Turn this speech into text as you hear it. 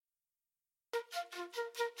Hello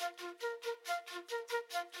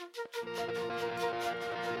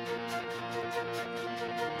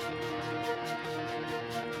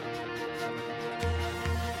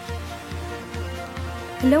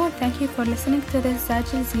and thank you for listening to this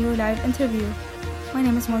Zajel Zero live interview. My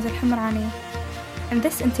name is Zajel. In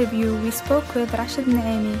this interview, we spoke with Rashed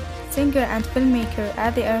Nuaimi, singer and filmmaker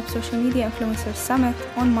at the Arab Social Media Influencers Summit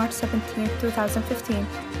on March 17, 2015.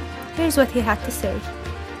 Here's what he had to say.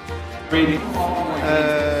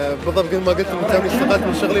 بالضبط ما قلت بالتالي اشتغلت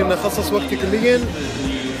من شغلي ان اخصص وقتي كليا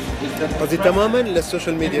قصدي تماما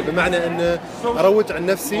للسوشيال ميديا، بمعنى ان اروج عن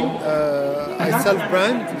نفسي اي سيلف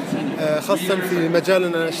براند، خاصه في مجال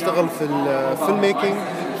ان اشتغل في الفيلم ميكينج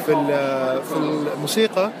في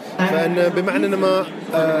الموسيقى، فان بمعنى ان ما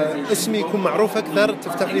اسمي يكون معروف اكثر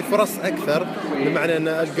تفتح لي فرص اكثر، بمعنى ان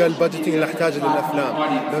القى البادجيتنج اللي احتاجه للافلام،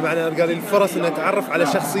 بمعنى القى لي الفرص ان اتعرف على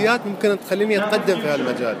شخصيات ممكن تخليني اتقدم في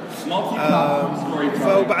هالمجال.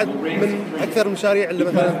 فوبعد من اكثر المشاريع اللي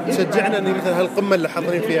مثلا تشجعنا اني مثلا هالقمه اللي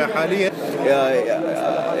حاضرين فيها حاليا،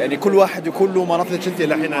 يعني كل واحد يكون له مناطق انت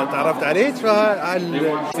اللي الحين تعرفت عليك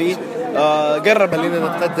في قرب خلينا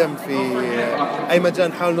نتقدم في اي مجال،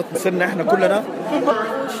 نحاول نطلع صرنا احنا كلنا.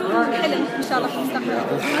 شو الحلم ان شاء الله في المستقبل؟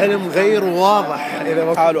 الحلم غير واضح،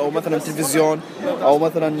 اذا حاله او مثلا تلفزيون او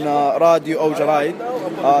مثلا راديو او جرايد،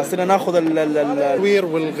 صرنا ناخذ التصوير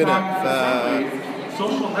والغناء.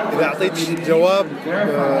 إذا أعطيت جواب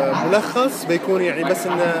ملخص بيكون يعني بس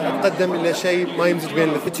إنه أتقدم إلى شيء ما يمزج بين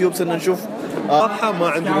اليوتيوب. صرنا نشوف صراحة ما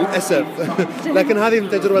عندي للأسف لكن هذه من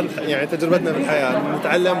تجربة، يعني تجربتنا في الحياة،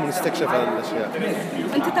 نتعلم ونستكشف هذه الأشياء.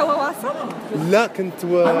 أنت توا واصل؟ لا كنت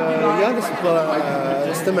جالس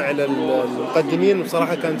استمع إلى المقدمين،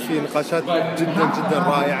 وبصراحة كانت في نقاشات جدا جدا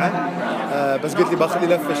رائعة، بس قلت لي باخذ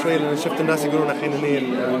لي لفة شوي لأن شفت الناس يقولون الحين هني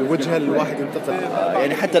الوجهة الواحد ينتقل.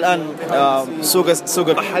 يعني حتى الآن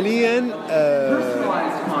سوق حاليا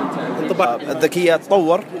الطباعة الذكية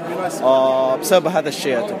تطور بسبب هذا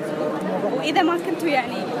الشيء. وإذا ما كنتوا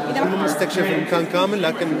يعني إذا ما مستكشف المكان كامل،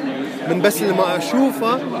 لكن من بس اللي ما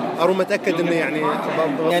أشوفه أروح متأكد إنه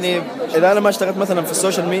يعني إذا أنا ما اشتغلت مثلا في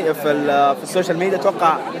السوشيال ميديا في السوشيال ميديا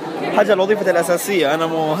أتوقع حاجة الوظيفة الأساسية، أنا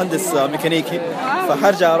مهندس ميكانيكي،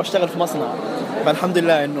 فحرجع أروح أشتغل في مصنع، فالحمد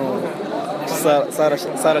لله إنه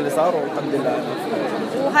صار اللي صار، والحمد لله.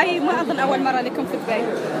 وهاي ما أظن أول مرة لكم في دبي.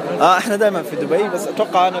 إحنا دائما في دبي، بس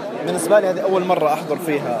أتوقع أنا بالنسبة لي هذه أول مرة أحضر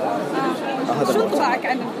فيها هذا. شو انطباعك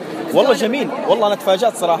عنه؟ والله جميل، والله أنا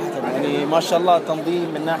تفاجأت صراحة، يعني ما شاء الله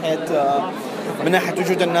تنظيم من ناحية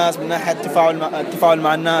وجود الناس، من ناحية التفاعل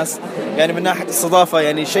مع الناس، يعني من ناحية الاستضافة،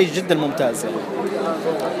 يعني شيء جدا ممتاز يعني.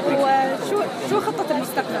 وشو خطة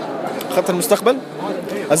المستقبل؟ خطة المستقبل؟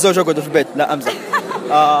 الزوج أقعد في البيت، لا أمزح.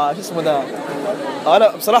 شو اسمه ده؟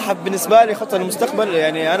 أنا بصراحة بالنسبة لي خطة المستقبل،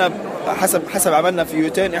 يعني أنا حسب عملنا في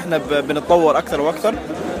يوتين إحنا بنتطور أكثر وأكثر،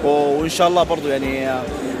 وإن شاء الله برضو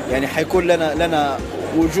يعني حيكون لنا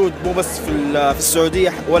وجود مو بس في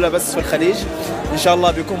السعودية ولا بس في الخليج، إن شاء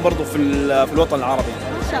الله بيكون برضو في الوطن العربي.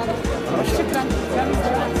 إن شاء الله.